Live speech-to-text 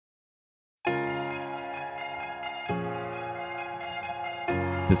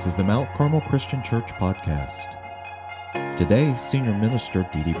This is the Mount Carmel Christian Church podcast. Today, Senior Minister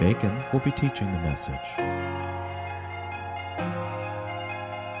Dee Dee Bacon will be teaching the message.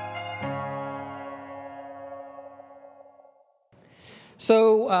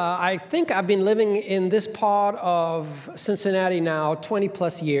 So I think I've been living in this part of Cincinnati now 20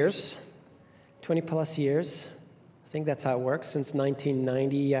 plus years. I think that's how it works. Since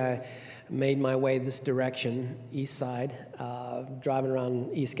 1990, I made my way this direction, east side, driving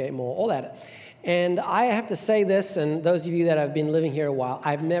around Eastgate Mall, all that. And I have to say this, and those of you that have been living here a while,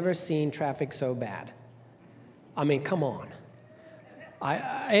 I've never seen traffic so bad. I mean, come on.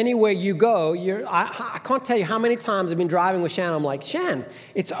 Anywhere you go, I can't tell you how many times I've been driving with Shan. I'm like, Shan,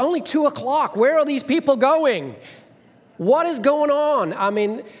 it's only 2 o'clock. Where are these people going? What is going on? I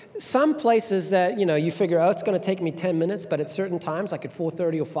mean, some places that, you figure, it's going to take me 10 minutes, but at certain times, like at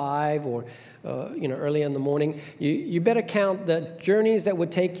 4:30 or 5 or, early in the morning, you better count the journeys that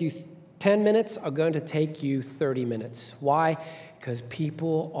would take you 10 minutes are going to take you 30 minutes. Why? Because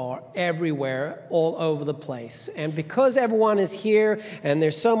people are everywhere, all over the place. And because everyone is here and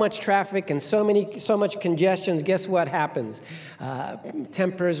there's so much traffic and so much congestion, guess what happens?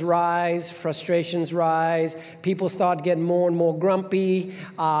 Tempers rise, frustrations rise, people start getting more and more grumpy.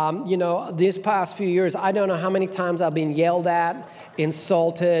 These past few years, I don't know how many times I've been yelled at,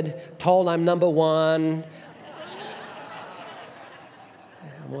 insulted, told I'm number one.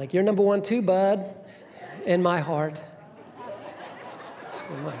 I'm like, you're number one too, bud, in my heart.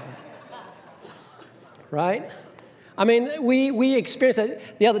 Right? I mean, we experienced it.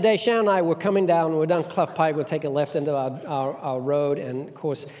 The other day, Shannon and I were coming down, we're down Clough Pike, we'll take a left into our road, and of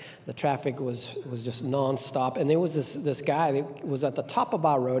course, the traffic was just nonstop. And there was this guy that was at the top of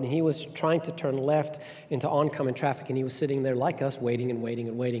our road, and he was trying to turn left into oncoming traffic, and he was sitting there like us, waiting and waiting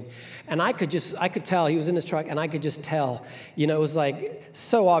and waiting. And I could tell, he was in his truck, and I could just tell, it was like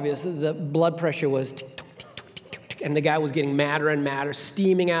so obvious, the blood pressure was and the guy was getting madder and madder,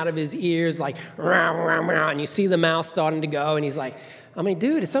 steaming out of his ears, like, rah, rah, rah, and you see the mouth starting to go, and he's like,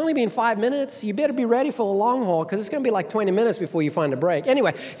 dude, it's only been 5 minutes. You better be ready for the long haul, because it's going to be like 20 minutes before you find a break.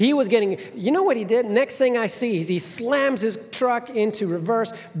 Anyway, he was getting, you know what he did? Next thing I see is he slams his truck into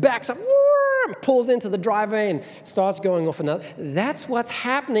reverse, backs up, pulls into the driveway, and starts going off another. That's what's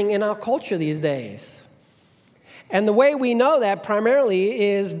happening in our culture these days. And the way we know that primarily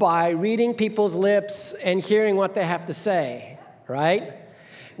is by reading people's lips and hearing what they have to say, right?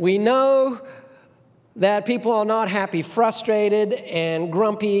 We know that people are not happy, frustrated, and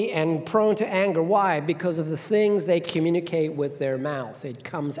grumpy, and prone to anger. Why? Because of the things they communicate with their mouth. It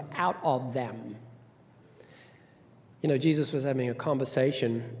comes out of them. Jesus was having a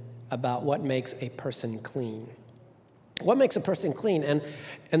conversation about what makes a person clean. What makes a person clean?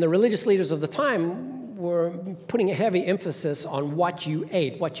 And the religious leaders of the time were putting a heavy emphasis on what you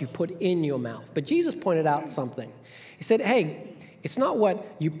ate, what you put in your mouth. But Jesus pointed out something. He said, hey, it's not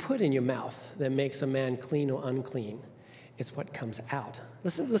what you put in your mouth that makes a man clean or unclean. It's what comes out.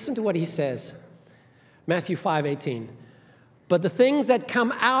 Listen to what he says. Matthew 5:18. But the things that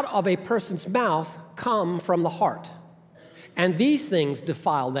come out of a person's mouth come from the heart, and these things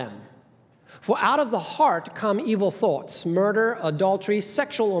defile them. For out of the heart come evil thoughts, murder, adultery,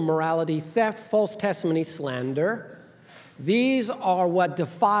 sexual immorality, theft, false testimony, slander. These are what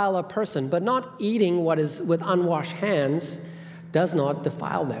defile a person, but not eating what is with unwashed hands does not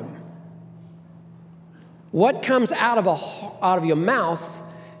defile them. What comes out of your mouth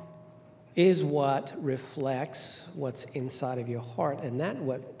is what reflects what's inside of your heart, and that's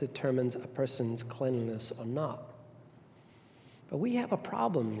what determines a person's cleanliness or not. But we have a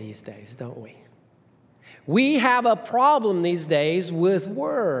problem these days, don't we? We have a problem these days with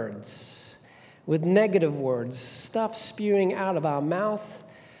words, with negative words, stuff spewing out of our mouth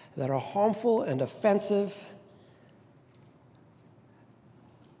that are harmful and offensive.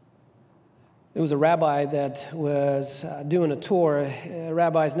 There was a rabbi that was doing a tour. The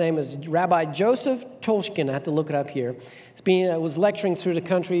rabbi's name is Rabbi Joseph Tolshkin. I have to look it up here. Was lecturing through the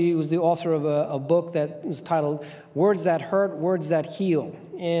country. He was the author of a book that was titled Words That Hurt, Words That Heal.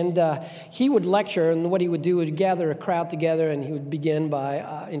 And he would lecture, and what he would do would gather a crowd together, and he would begin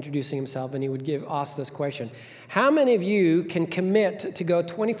by introducing himself, and he would ask this question. How many of you can commit to go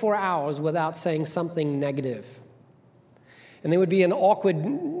 24 hours without saying something negative? And there would be an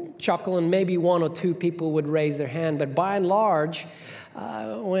awkward chuckle, and maybe one or two people would raise their hand. But by and large,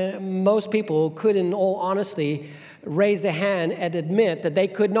 when most people could, in all honesty, raise their hand and admit that they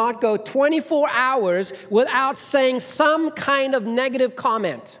could not go 24 hours without saying some kind of negative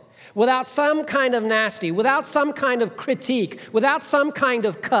comment, without some kind of nasty, without some kind of critique, without some kind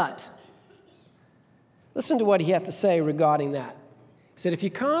of cut. Listen to what he had to say regarding that. said, if you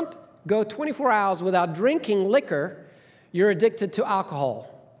can't go 24 hours without drinking liquor, you're addicted to alcohol.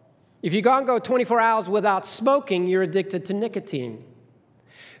 If you can't go 24 hours without smoking, you're addicted to nicotine.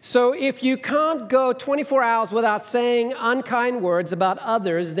 So if you can't go 24 hours without saying unkind words about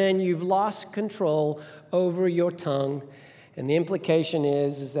others, then you've lost control over your tongue. And the implication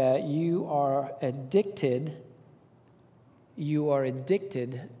is that you are addicted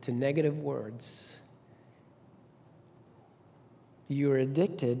to negative words. You are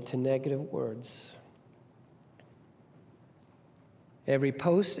addicted to negative words. Every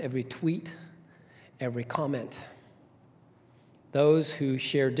post, every tweet, every comment. Those who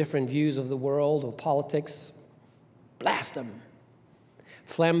share different views of the world or politics, blast them.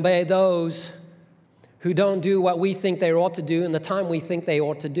 Flambe those who don't do what we think they ought to do in the time we think they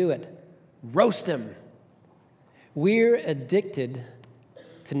ought to do it. Roast them. We're addicted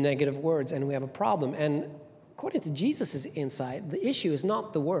to negative words, and we have a problem. And according to Jesus' insight, the issue is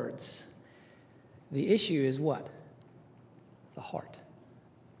not the words. The issue is what? The heart.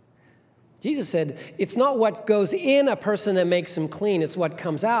 Jesus said, it's not what goes in a person that makes him clean, it's what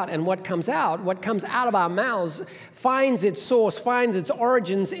comes out. And what comes out of our mouths, finds its source, finds its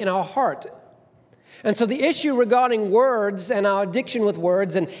origins in our heart. And so the issue regarding words and our addiction with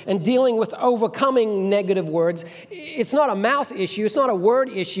words and dealing with overcoming negative words, it's not a mouth issue, it's not a word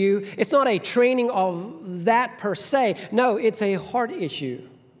issue, it's not a training of that per se. No, it's a heart issue.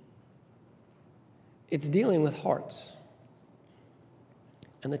 It's dealing with hearts.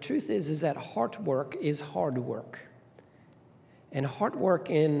 And the truth is that heart work is hard work. And heart work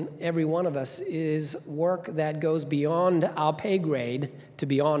in every one of us is work that goes beyond our pay grade, to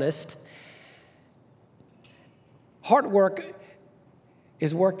be honest. Heart work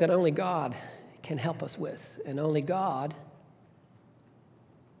is work that only God can help us with, and only God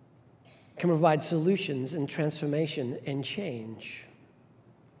can provide solutions and transformation and change.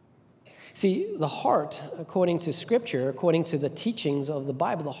 See, the heart, according to Scripture, according to the teachings of the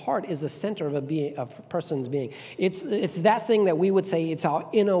Bible, the heart is the center of a person's being. It's that thing that we would say it's our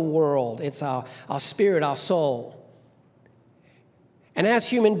inner world. It's our spirit, our soul. And as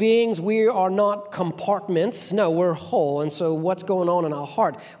human beings, we are not compartments. No, we're whole. And so what's going on in our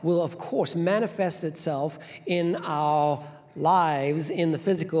heart will, of course, manifest itself in our lives, in the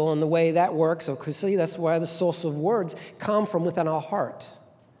physical, and the way that works. So, see, that's where the source of words come from within our heart.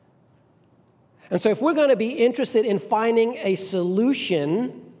 And so if we're going to be interested in finding a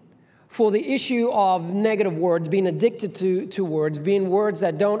solution for the issue of negative words, being addicted to words, being words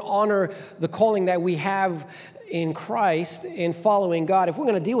that don't honor the calling that we have in Christ, in following God, if we're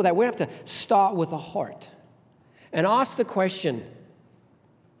going to deal with that, we have to start with the heart and ask the question,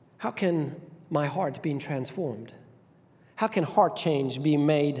 how can my heart be transformed? How can heart change be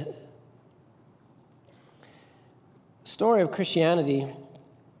made? The story of Christianity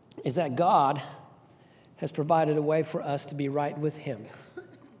is that God has provided a way for us to be right with Him.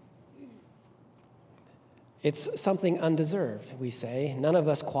 It's something undeserved, we say. None of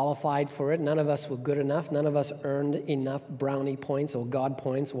us qualified for it. None of us were good enough. None of us earned enough brownie points or God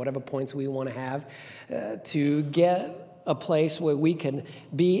points, whatever points we want to have, to get a place where we can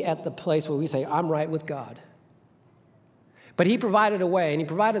be at the place where we say, I'm right with God. But He provided a way, and He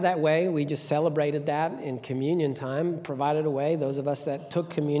provided that way. We just celebrated that in communion time, provided a way. Those of us that took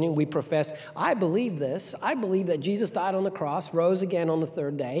communion, we professed, I believe this. I believe that Jesus died on the cross, rose again on the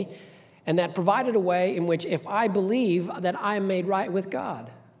third day, and that provided a way in which if I believe that I am made right with God,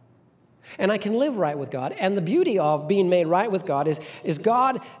 and I can live right with God. And the beauty of being made right with God is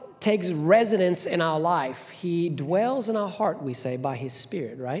God takes residence in our life. He dwells in our heart, we say, by His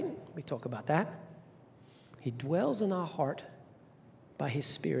Spirit, right? We talk about that. He dwells in our heart by His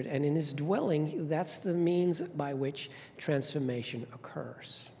Spirit. And in His dwelling, that's the means by which transformation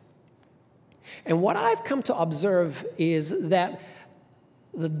occurs. And what I've come to observe is that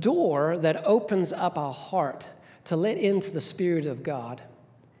the door that opens up our heart to let into the Spirit of God,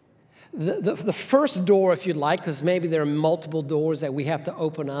 the first door, if you'd like, because maybe there are multiple doors that we have to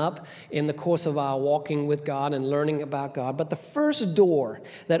open up in the course of our walking with God and learning about God, but the first door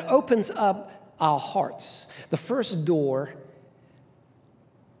that opens up our hearts, the first door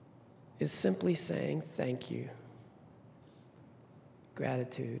is simply saying thank you.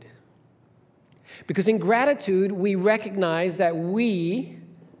 Gratitude. Because in gratitude, we recognize that we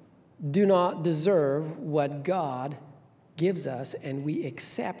do not deserve what God gives us, and we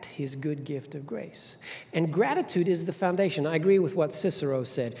accept His good gift of grace. And gratitude is the foundation. I agree with what Cicero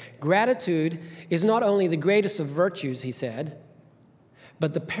said. Gratitude is not only the greatest of virtues, he said,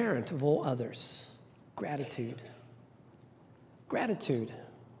 but the parent of all others. Gratitude. Gratitude.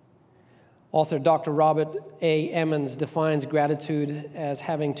 Author Dr. Robert A. Emmons defines gratitude as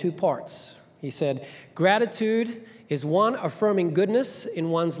having two parts. He said, gratitude is one, affirming goodness in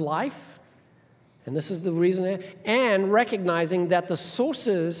one's life, and this is the reason, and recognizing that the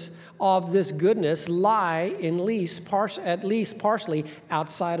sources of this goodness lie at least partially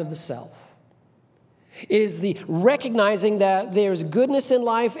outside of the self. It is the recognizing that there's goodness in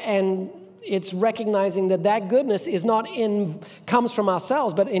life, and it's recognizing that that goodness comes from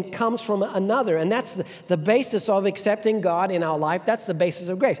ourselves, but it comes from another. And that's the basis of accepting God in our life. That's the basis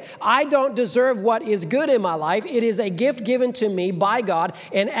of grace. I don't deserve what is good in my life. It is a gift given to me by God.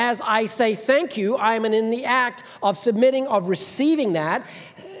 And as I say thank you, I am in the act of submitting, of receiving that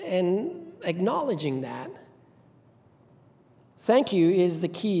and acknowledging that. Thank you is the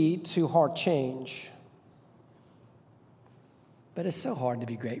key to heart change. But it's so hard to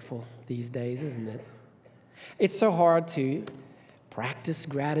be grateful these days, isn't it? It's so hard to practice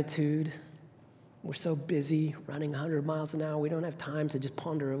gratitude. We're so busy running 100 miles an hour, we don't have time to just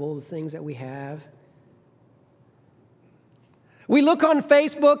ponder all the things that we have. We look on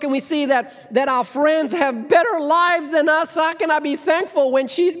Facebook and we see that our friends have better lives than us. How can I be thankful when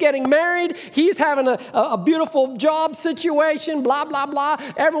she's getting married? He's having a beautiful job situation, blah, blah, blah.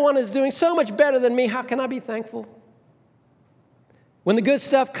 Everyone is doing so much better than me. How can I be thankful? When the good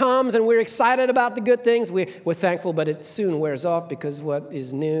stuff comes and we're excited about the good things, we're thankful, but it soon wears off because what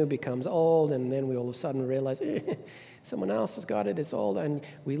is new becomes old, and then we all of a sudden realize, someone else has got it, it's old, and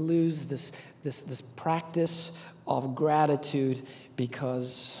we lose this practice of gratitude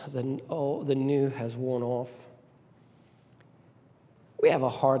because the new has worn off. We have a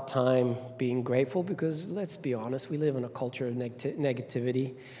hard time being grateful because, let's be honest, we live in a culture of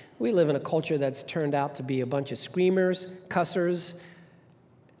negativity. We live in a culture that's turned out to be a bunch of screamers, cussers,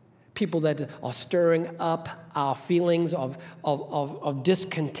 people that are stirring up our feelings of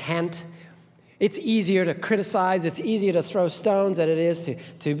discontent. It's easier to criticize, it's easier to throw stones than it is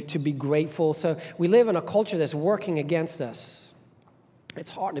to be grateful. So we live in a culture that's working against us.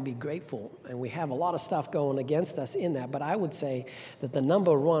 It's hard to be grateful, and we have a lot of stuff going against us in that. But I would say that the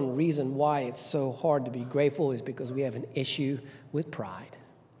number one reason why it's so hard to be grateful is because we have an issue with pride.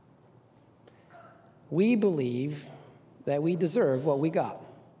 We believe that we deserve what we got.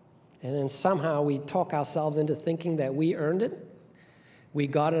 And then somehow we talk ourselves into thinking that we earned it. We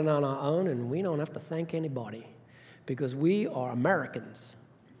got it on our own, and we don't have to thank anybody because we are Americans,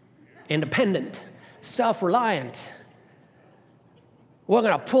 independent, self-reliant. We're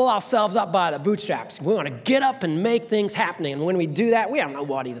going to pull ourselves up by the bootstraps. We're going to get up and make things happen. And when we do that, we have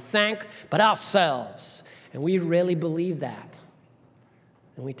nobody to thank but ourselves. And we really believe that.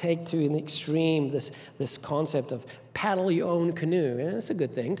 And we take to an extreme this concept of paddle your own canoe. And it's a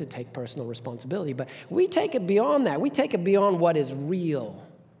good thing to take personal responsibility, but we take it beyond that. We take it beyond what is real.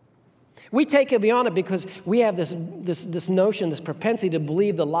 We take it beyond it because we have this notion, this propensity to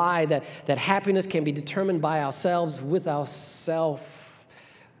believe the lie that happiness can be determined by ourselves, with ourself,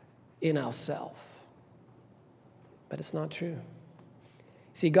 in ourself. But it's not true.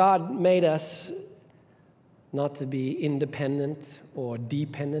 See, God made us not to be independent or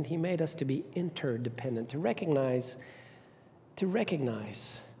dependent. He made us to be interdependent, to recognize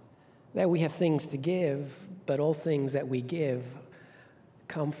that we have things to give, but all things that we give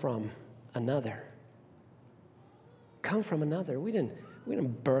come from another. Come from another. We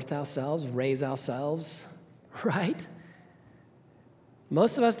didn't birth ourselves, raise ourselves, right?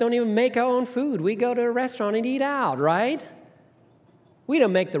 Most of us don't even make our own food. We go to a restaurant and eat out, right? We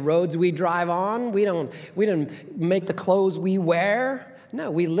don't make the roads we drive on. We don't make the clothes we wear.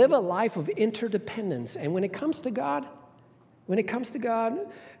 No, we live a life of interdependence. And when it comes to God,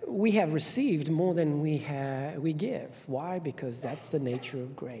 we have received more than we give. Why? Because that's the nature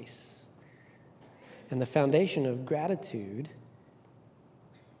of grace. And the foundation of gratitude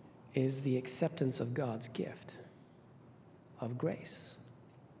is the acceptance of God's gift of grace.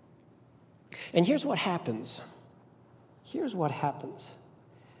 And here's what happens.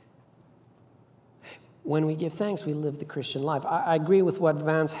 When we give thanks, we live the Christian life. I agree with what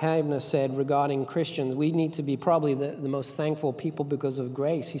Vance Havner said regarding Christians. We need to be probably the most thankful people because of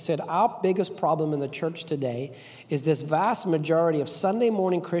grace. He said, our biggest problem in the church today is this vast majority of Sunday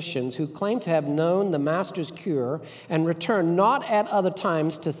morning Christians who claim to have known the Master's cure and return not at other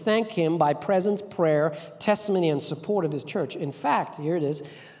times to thank him by presence, prayer, testimony, and support of his church. In fact, here it is,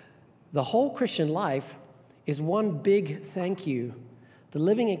 the whole Christian life is one big thank you, the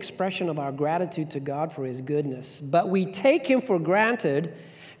living expression of our gratitude to God for his goodness. But we take him for granted,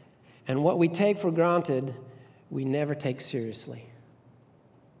 and what we take for granted, we never take seriously.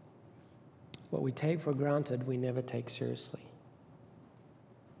 What we take for granted, we never take seriously.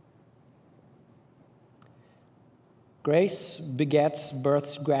 Grace begets,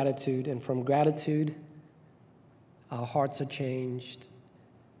 births gratitude, and from gratitude, our hearts are changed,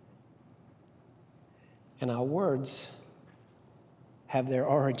 and our words have their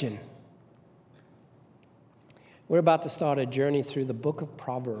origin. We're about to start a journey through the book of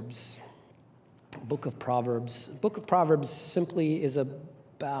Proverbs. Book of Proverbs. Book of Proverbs simply is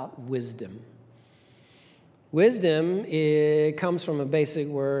about wisdom. Wisdom comes from a basic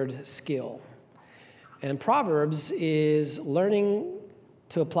word, skill. And Proverbs is learning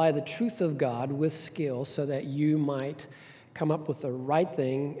to apply the truth of God with skill so that you might come up with the right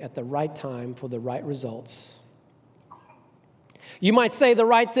thing at the right time for the right results. You might say the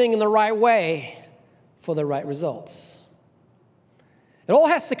right thing in the right way for the right results. It all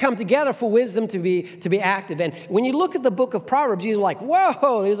has to come together for wisdom to be active. And when you look at the book of Proverbs, you're like,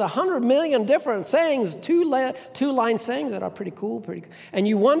 whoa, there's 100 million different sayings, two-line sayings that are pretty cool. And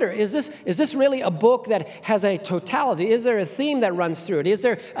you wonder, is this really a book that has a totality? Is there a theme that runs through it? Is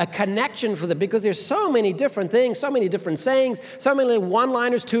there a connection for them? Because there's so many different things, so many different sayings, so many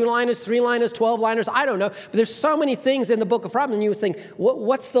one-liners, two-liners, three-liners, 12-liners, I don't know. But there's so many things in the book of Proverbs, and you think,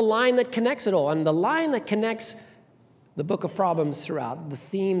 what's the line that connects it all? And the line that connects the book of Proverbs throughout, the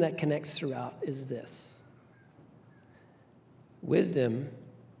theme that connects throughout is this. Wisdom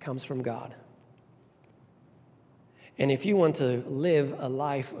comes from God. And if you want to live a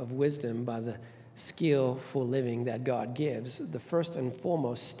life of wisdom by the skillful living that God gives, the first and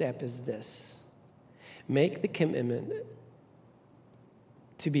foremost step is this. Make the commitment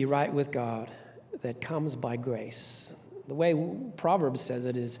to be right with God that comes by grace. The way Proverbs says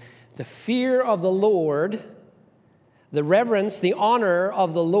it is, the fear of the Lord, the reverence, the honor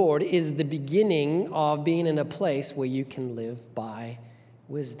of the Lord is the beginning of being in a place where you can live by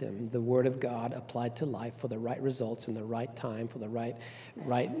wisdom, the Word of God applied to life for the right results in the right time, for the right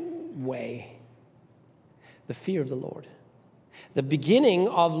way. The fear of the Lord. The beginning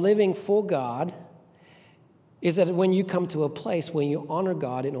of living for God is that when you come to a place where you honor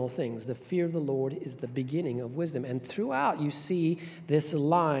God in all things, the fear of the Lord is the beginning of wisdom. And throughout, you see this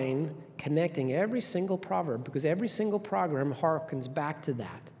line connecting every single proverb, because every single proverb harkens back to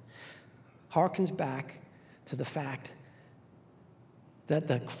that. Harkens back to the fact that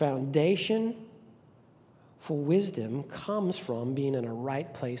the foundation for wisdom comes from being in a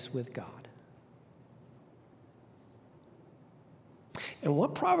right place with God. And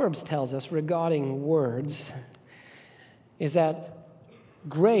what Proverbs tells us regarding words is that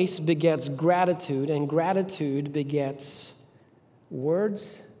grace begets gratitude, and gratitude begets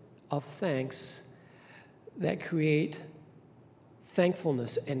words of thanks that create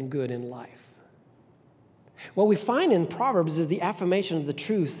thankfulness and good in life. What we find in Proverbs is the affirmation of the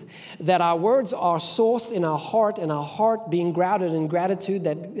truth that our words are sourced in our heart, and our heart being grounded in gratitude,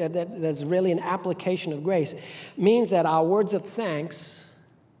 that's really an application of grace, means that our words of thanks,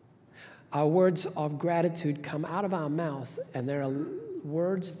 our words of gratitude come out of our mouth, and there are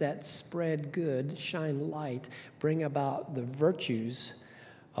words that spread good, shine light, bring about the virtues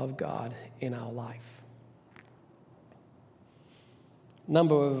of God in our life.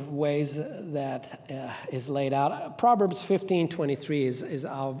 Number of ways that is laid out. Proverbs 15:23 is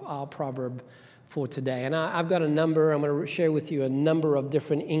our proverb for today. And I've got a number. I'm going to share with you a number of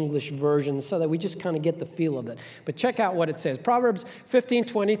different English versions so that we just kind of get the feel of it. But check out what it says. Proverbs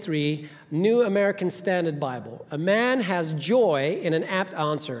 15:23, New American Standard Bible. A man has joy in an apt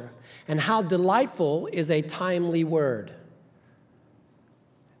answer, and how delightful is a timely word.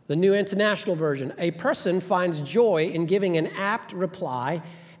 The New International Version, a person finds joy in giving an apt reply,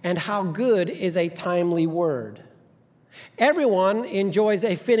 and how good is a timely word. Everyone enjoys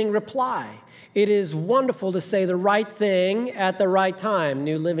a fitting reply. It is wonderful to say the right thing at the right time,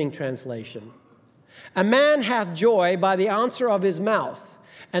 New Living Translation. A man hath joy by the answer of his mouth,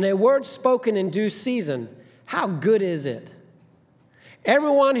 and a word spoken in due season. How good is it?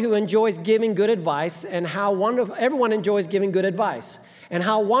 Everyone enjoys giving good advice, and how wonderful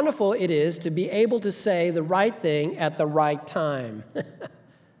it is to be able to say the right thing at the right time.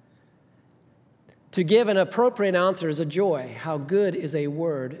 To give an appropriate answer is a joy. How good is a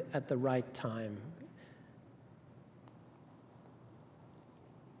word at the right time.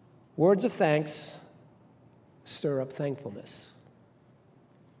 Words of thanks stir up thankfulness.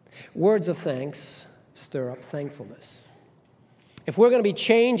 Words of thanks stir up thankfulness. If we're going to be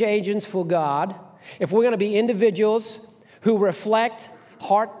change agents for God, if we're going to be individuals who reflect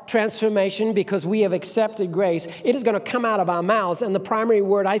heart transformation because we have accepted grace, it is going to come out of our mouths. And the primary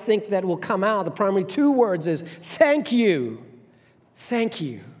word I think that will come out, the primary two words is thank you. Thank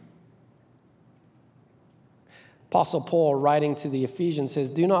you. Apostle Paul, writing to the Ephesians,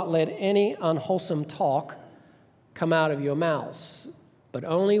 says, do not let any unwholesome talk come out of your mouths, but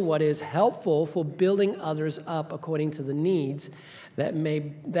only what is helpful for building others up according to the needs that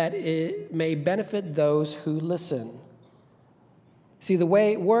it may benefit those who listen. See, the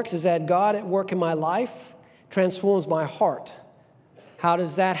way it works is that God at work in my life transforms my heart. How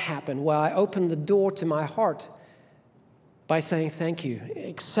does that happen? Well, I open the door to my heart by saying thank you,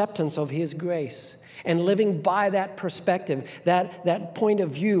 acceptance of His grace, and living by that perspective, that point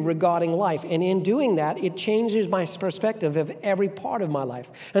of view regarding life. And in doing that, it changes my perspective of every part of my life.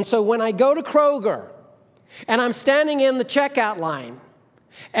 And so when I go to Kroger and I'm standing in the checkout line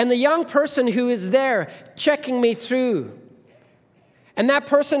and the young person who is there checking me through, and that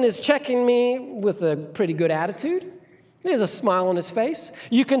person is checking me with a pretty good attitude, there's a smile on his face.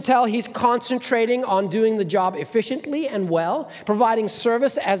 You can tell he's concentrating on doing the job efficiently and well, providing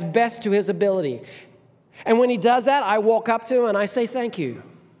service as best to his ability. And when he does that, I walk up to him and I say thank you.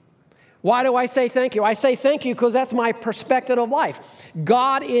 Why do I say thank you? I say thank you because that's my perspective of life.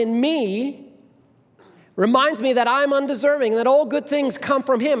 God in me reminds me that I'm undeserving, that all good things come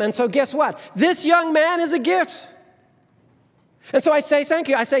from Him. And so guess what? This young man is a gift. And so I say thank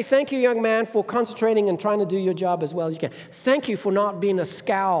you. I say thank you, young man, for concentrating and trying to do your job as well as you can. Thank you for not being a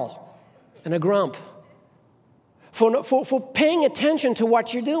scowl and a grump, for paying attention to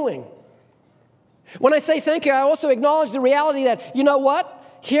what you're doing. When I say thank you, I also acknowledge the reality that, you know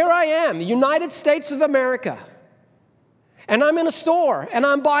what? Here I am, the United States of America, and I'm in a store, and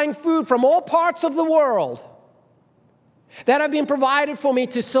I'm buying food from all parts of the world that have been provided for me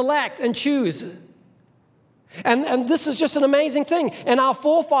to select and choose. And this is just an amazing thing. And our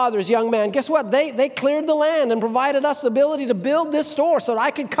forefathers, young man, guess what? They cleared the land and provided us the ability to build this store so that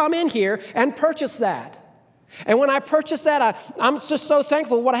I could come in here and purchase that. And when I purchased that, I'm just so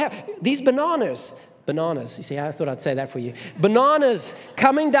thankful what I have. These bananas, you see, I thought I'd say that for you. Bananas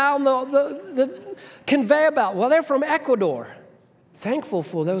coming down the conveyor belt. Well, they're from Ecuador. Thankful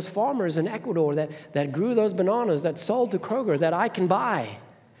for those farmers in Ecuador that grew those bananas, that sold to Kroger, that I can buy.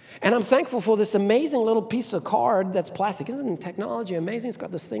 And I'm thankful for this amazing little piece of card that's plastic. Isn't technology amazing? It's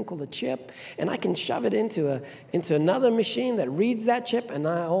got this thing called a chip, and I can shove it into another machine that reads that chip, and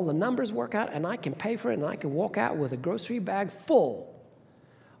all the numbers work out, and I can pay for it, and I can walk out with a grocery bag full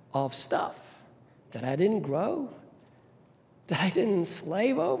of stuff that I didn't grow, that I didn't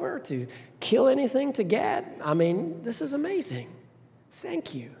slave over to kill anything to get. I mean, this is amazing.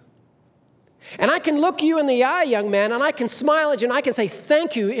 Thank you. And I can look you in the eye, young man, and I can smile at you, and I can say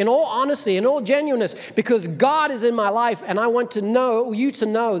thank you in all honesty, in all genuineness, because God is in my life, and I want you to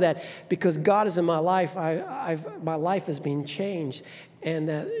know that because God is in my life, my life has been changed, and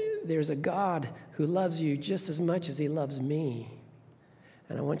that there's a God who loves you just as much as He loves me.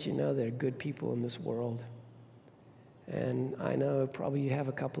 And I want you to know there are good people in this world. And I know probably you have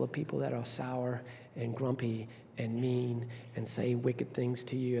a couple of people that are sour and grumpy and mean and say wicked things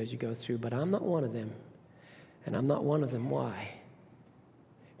to you as you go through, but I'm not one of them. And I'm not one of them. Why?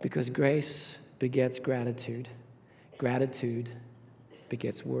 Because grace begets gratitude. Gratitude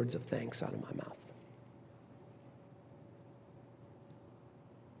begets words of thanks out of my mouth.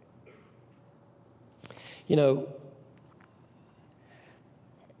 You know,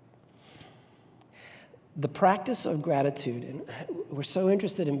 the practice of gratitude, and we're so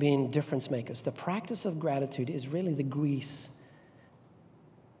interested in being difference makers, the practice of gratitude is really the grease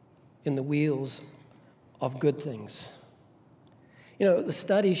in the wheels of good things. You know, the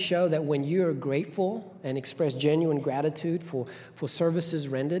studies show that when you're grateful and express genuine gratitude for services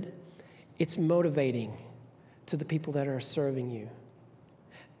rendered, it's motivating to the people that are serving you.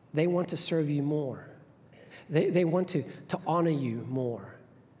 They want to serve you more. They want to honor you more.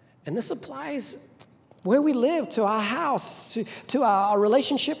 And this applies where we live, to our house, to our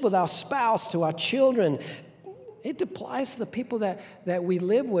relationship with our spouse, to our children. It applies to the people that we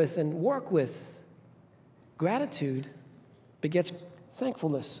live with and work with. Gratitude begets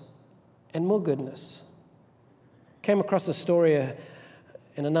thankfulness and more goodness. Came across a story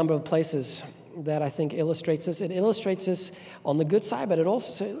in a number of places that I think illustrates this. It illustrates this on the good side, but it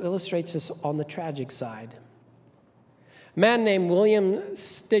also illustrates this on the tragic side. A man named William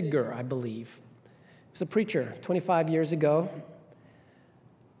Stidger, I believe, he was a preacher 25 years ago.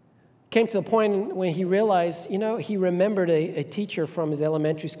 Came to a point when he realized, he remembered a teacher from his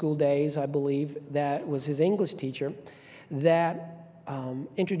elementary school days, I believe, that was his English teacher, that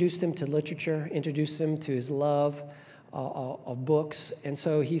introduced him to literature, introduced him to his love of books. And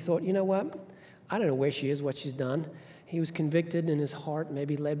so he thought, you know what? I don't know where she is, what she's done. He was convicted in his heart,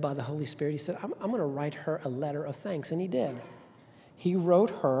 maybe led by the Holy Spirit. He said, I'm going to write her a letter of thanks. And he did. He wrote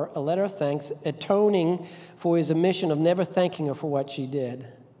her a letter of thanks, atoning for his omission of never thanking her for what she did.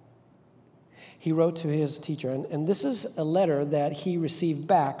 he wrote to his teacher. And this is a letter that he received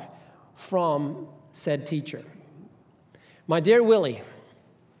back from said teacher. My dear Willie,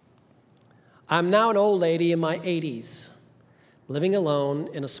 I'm now an old lady in my 80s, living alone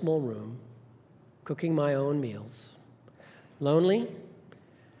in a small room, cooking my own meals, lonely,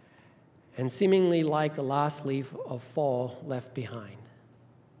 and seemingly like the last leaf of fall left behind.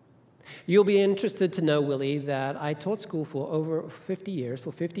 You'll be interested to know, Willie, that I taught school for over 50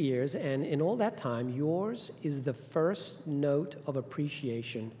 years, and in all that time, yours is the first note of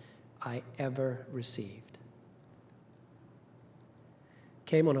appreciation I ever received.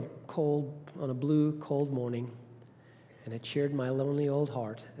 Came on a blue, cold morning, and it cheered my lonely old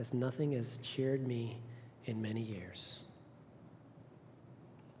heart as nothing has cheered me in many years.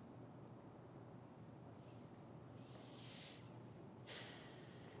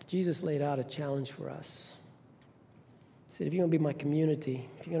 Jesus laid out a challenge for us. He said, if you're going to be my community,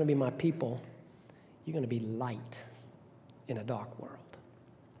 if you're going to be my people, you're going to be light in a dark world.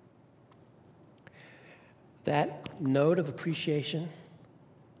 That note of appreciation,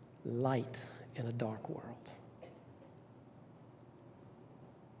 light in a dark world.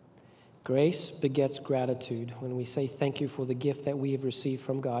 Grace begets gratitude. When we say thank you for the gift that we have received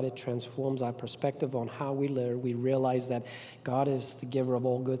from God, it transforms our perspective on how we live. We realize that God is the giver of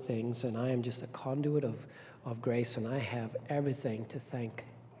all good things, and I am just a conduit of grace, and I have everything to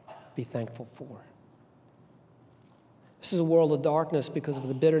be thankful for. This is a world of darkness because of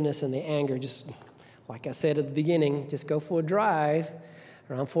the bitterness and the anger. Just like I said at the beginning, just go for a drive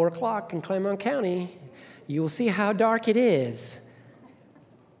around 4 o'clock in Claremont County. You will see how dark it is.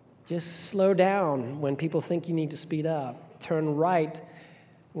 Just slow down when people think you need to speed up. Turn right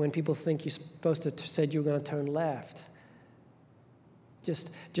when people think you're supposed to said you were going to turn left.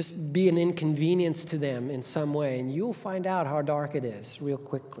 Just be an inconvenience to them in some way, and you'll find out how dark it is real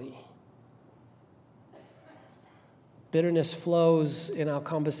quickly. Bitterness flows in our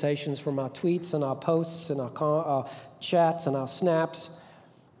conversations from our tweets and our posts and our chats and our snaps.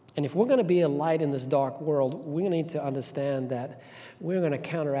 And if we're going to be a light in this dark world, we need to understand that we're going to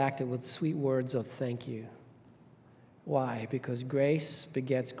counteract it with sweet words of thank you. Why? Because grace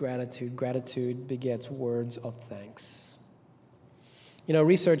begets gratitude. Gratitude begets words of thanks. You know,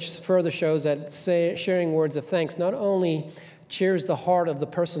 research further shows that sharing words of thanks not only cheers the heart of the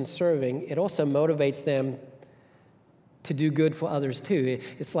person serving, it also motivates them to do good for others too.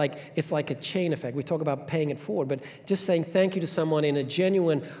 It's like a chain effect. We talk about paying it forward, but just saying thank you to someone in a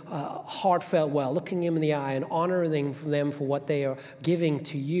genuine, heartfelt way, looking them in the eye and honoring them for what they are giving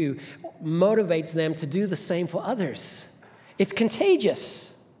to you, motivates them to do the same for others. It's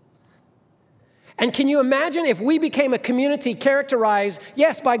contagious. And can you imagine if we became a community characterized,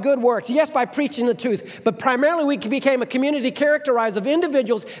 yes, by good works, yes, by preaching the truth, but primarily we became a community characterized of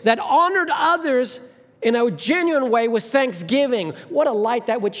individuals that honored others in a genuine way with thanksgiving? What a light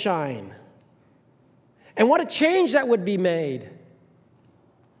that would shine. And what a change that would be made.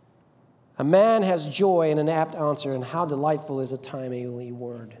 A man has joy in an apt answer, and how delightful is a timely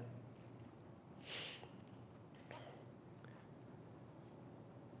word.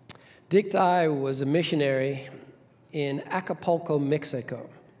 Dick Dye was a missionary in Acapulco, Mexico.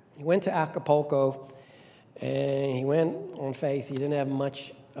 He went to Acapulco, and he went on faith. He didn't have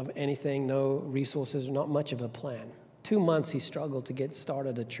much of anything, no resources, not much of a plan. 2 months he struggled to get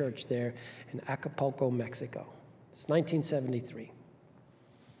started a church there in Acapulco, Mexico. It's 1973.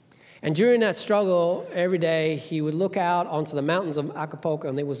 And during that struggle, every day he would look out onto the mountains of Acapulco,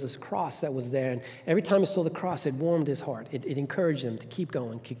 and there was this cross that was there. And every time he saw the cross, it warmed his heart. It encouraged him to keep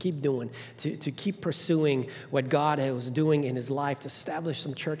going, to keep doing, to keep pursuing what God was doing in his life, to establish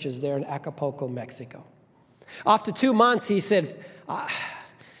some churches there in Acapulco, Mexico. After 2 months, he said,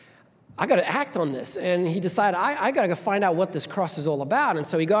 I got to act on this. And he decided, I got to go find out what this cross is all about. And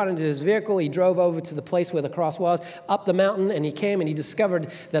so he got into his vehicle. He drove over to the place where the cross was, up the mountain, and he came and he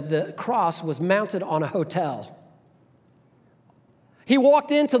discovered that the cross was mounted on a hotel. He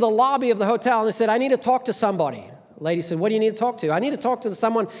walked into the lobby of the hotel and he said, I need to talk to somebody. The lady said, what do you need to talk to? I need to talk to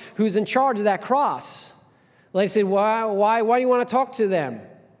someone who's in charge of that cross. The lady said, why do you want to talk to them?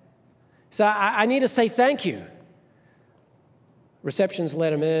 He said, I need to say thank you. Receptions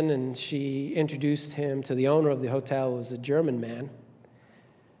let him in, and she introduced him to the owner of the hotel. It was a German man.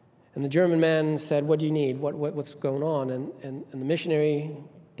 And the German man said, what do you need? What's going on? And the missionary,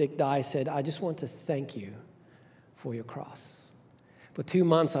 Dick Dye, said, I just want to thank you for your cross. For 2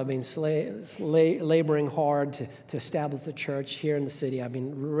 months, I've been laboring hard to establish the church here in the city. I've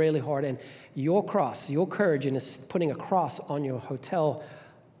been really hard. And your cross, your courage in putting a cross on your hotel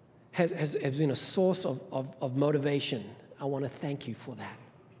has been a source of motivation. I want to thank you for that.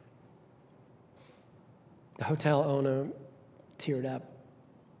 The hotel owner teared up,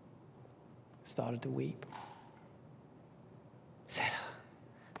 started to weep. Said,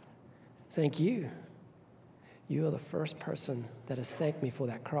 thank you. You are the first person that has thanked me for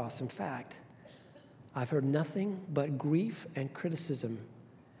that cross. In fact, I've heard nothing but grief and criticism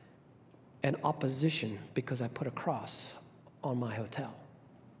and opposition because I put a cross on my hotel.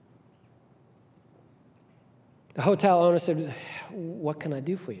 The hotel owner said, what can I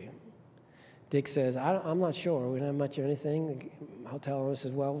do for you? Dick says, I'm not sure. We don't have much of anything. The hotel owner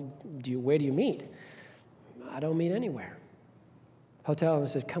says, well, where do you meet? I don't meet anywhere. Hotel owner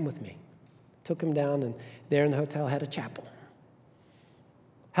said, come with me. Took him down, and there in the hotel had a chapel.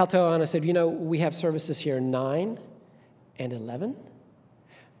 Hotel owner said, we have services here 9 and 11,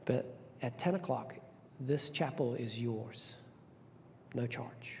 but at 10 o'clock, this chapel is yours. No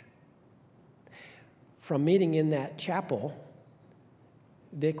charge. From meeting in that chapel,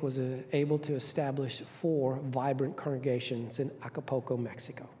 Dick was able to establish 4 vibrant congregations in Acapulco,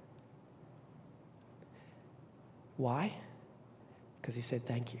 Mexico. Why? Because he said,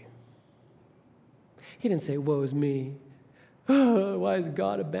 thank you. He didn't say, woe is me. Why has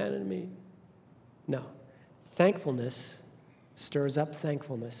God abandoned me? No. Thankfulness stirs up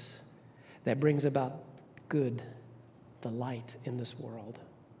thankfulness that brings about good, the light in this world.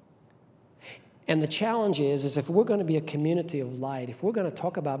 And the challenge is if we're going to be a community of light, if we're going to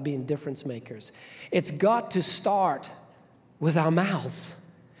talk about being difference makers, it's got to start with our mouths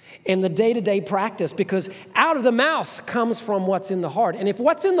in the day-to-day practice, because out of the mouth comes from what's in the heart. And if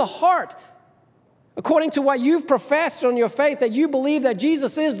what's in the heart, according to what you've professed on your faith, that you believe that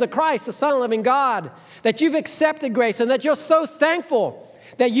Jesus is the Christ, the Son of the living God, that you've accepted grace, and that you're so thankful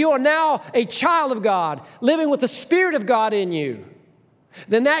that you are now a child of God, living with the Spirit of God in you,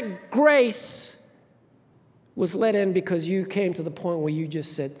 then that grace was let in because you came to the point where you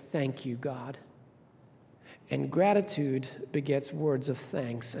just said, thank you, God. And gratitude begets words of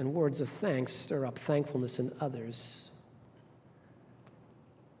thanks, and words of thanks stir up thankfulness in others.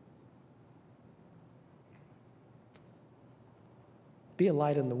 Be a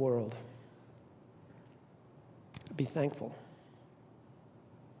light in the world. Be thankful.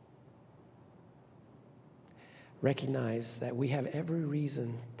 Recognize that we have every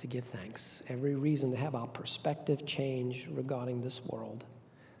reason to give thanks, every reason to have our perspective change regarding this world.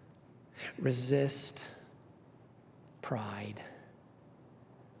 Resist pride,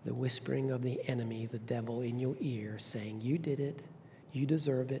 the whispering of the enemy, the devil in your ear saying, you did it, you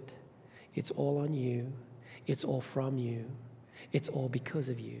deserve it, it's all on you, it's all from you, it's all because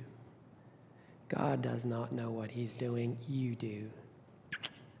of you. God does not know what he's doing, you do.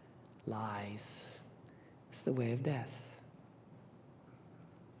 Lies. It's the way of death.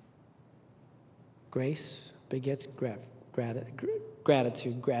 Grace begets gratitude.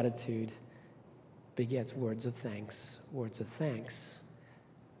 Gratitude begets words of thanks. Words of thanks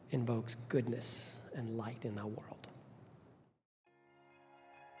invokes goodness and light in our world.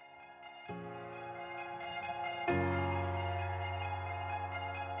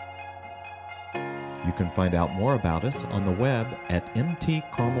 You can find out more about us on the web at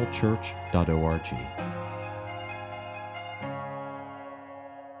mtcarmelchurch.org.